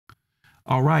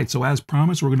All right, so as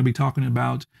promised, we're going to be talking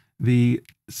about the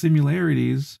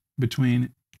similarities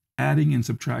between adding and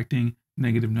subtracting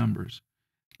negative numbers.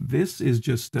 This is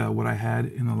just what I had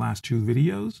in the last two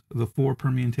videos, the 4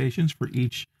 permutations for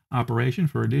each operation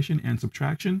for addition and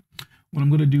subtraction. What I'm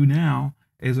going to do now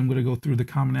is I'm going to go through the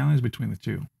commonalities between the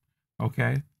two.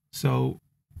 Okay, so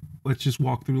let's just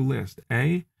walk through the list.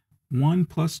 A, 1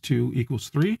 plus 2 equals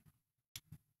 3.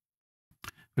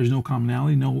 There's no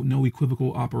commonality, no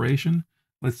equivocal operation.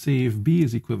 Let's see if B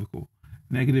is equivocal.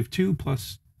 Negative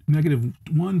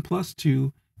 1 plus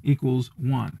 2 equals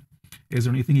 1. Is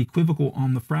there anything equivocal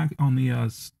on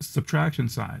the subtraction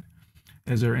side?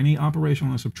 Is there any operation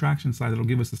on the subtraction side that'll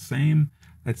give us the same,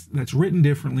 that's written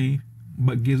differently,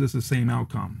 but gives us the same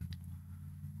outcome?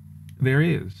 There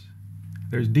is.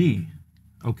 There's D.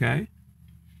 Okay.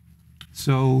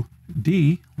 So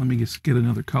D, let me just get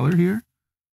another color here.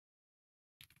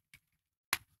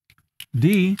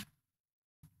 D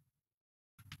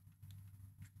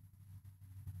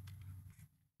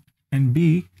and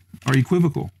B are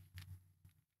equivocal.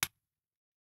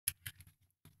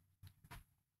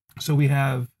 So we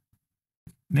have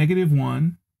negative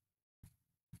 1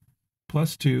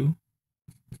 plus 2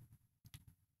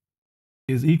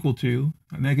 is equal to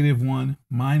negative 1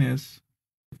 minus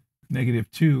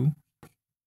negative 2,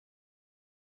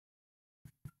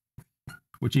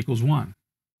 which equals 1.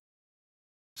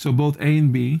 So both A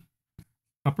and B,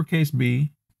 uppercase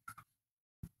B,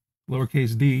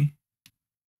 lowercase d,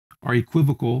 are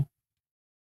equivocal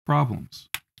problems.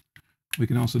 We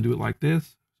can also do it like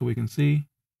this, so we can see.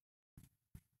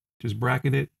 Just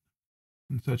bracket it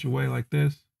in such a way like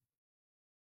this.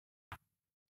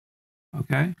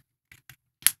 Okay,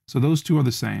 so those two are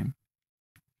the same.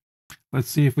 Let's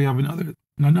see if we have another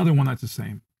one that's the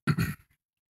same.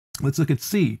 Let's look at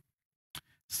C.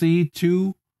 C,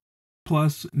 2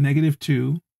 plus negative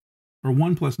 2, or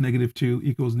 1 plus negative 2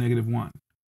 equals negative 1.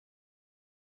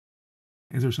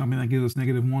 Is there something that gives us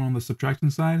negative 1 on the subtraction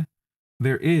side?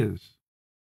 There is.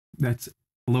 That's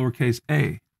lowercase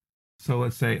a. So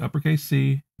let's say uppercase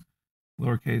C,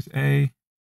 lowercase a.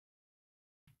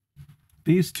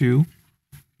 These two,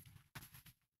 let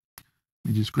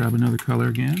me just grab another color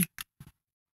again.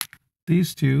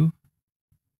 These two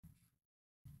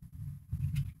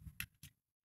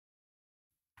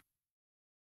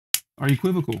are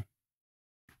equivocal.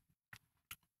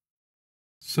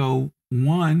 So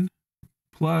 1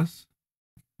 plus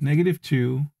negative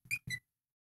 2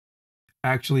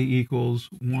 actually equals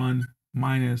 1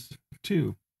 minus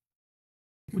 2,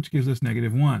 which gives us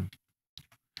negative 1.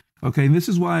 Okay, this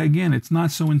is why, again, it's not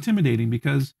so intimidating,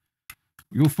 because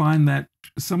you'll find that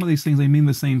some of these things, they mean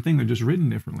the same thing, they're just written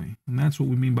differently. And that's what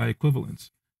we mean by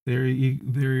equivalence.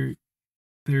 They're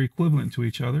equivalent to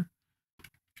each other.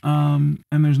 And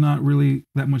there's not really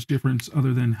that much difference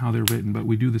other than how they're written, but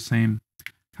we do the same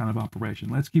kind of operation.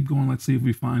 Let's keep going. Let's see if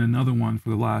we find another one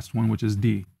for the last one, which is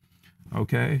D.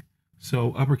 Okay,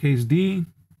 so uppercase D,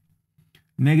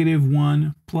 negative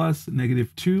 1 plus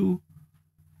negative 2,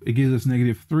 it gives us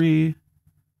negative 3.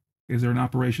 Is there an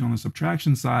operation on the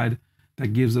subtraction side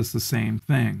that gives us the same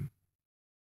thing?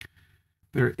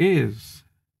 There is.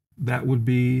 That would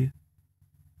be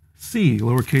C,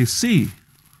 lowercase c.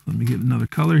 Let me get another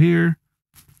color here.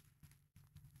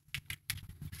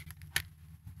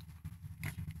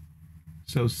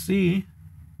 So C,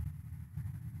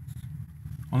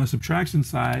 on the subtraction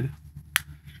side,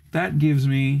 that gives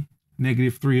me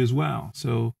negative 3 as well.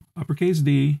 So uppercase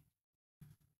D,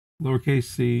 lowercase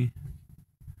c,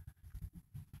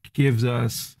 gives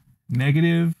us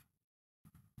negative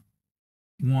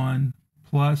 1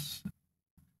 plus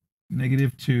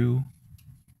negative 2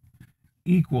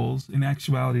 equals, in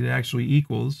actuality, it actually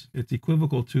equals, it's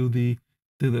equivocal to the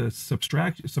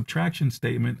subtraction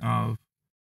statement of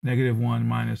negative 1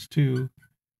 minus 2,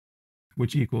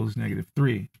 which equals negative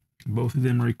 3. Both of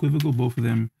them are equivocal. Both of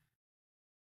them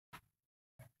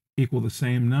equal the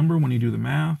same number when you do the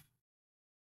math.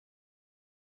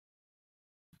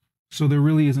 So there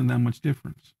really isn't that much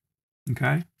difference.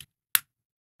 Okay?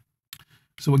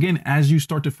 So again, as you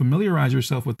start to familiarize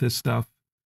yourself with this stuff,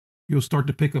 you'll start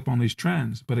to pick up on these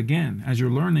trends. But again, as you're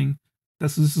learning,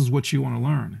 this is what you want to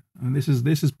learn. And this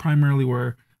is primarily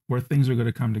where things are going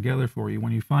to come together for you.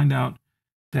 When you find out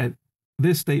that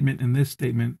this statement and this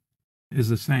statement is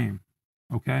the same.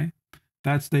 Okay?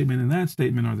 That statement and that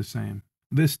statement are the same.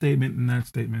 This statement and that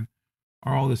statement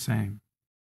are all the same.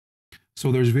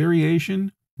 So there's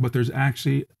variation, but there's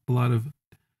actually a lot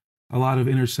of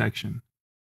intersection.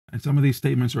 And some of these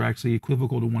statements are actually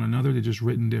equivocal to one another. They're just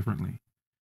written differently.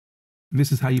 And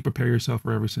this is how you prepare yourself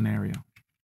for every scenario.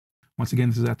 Once again,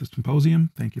 this is at the symposium.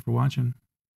 Thank you for watching.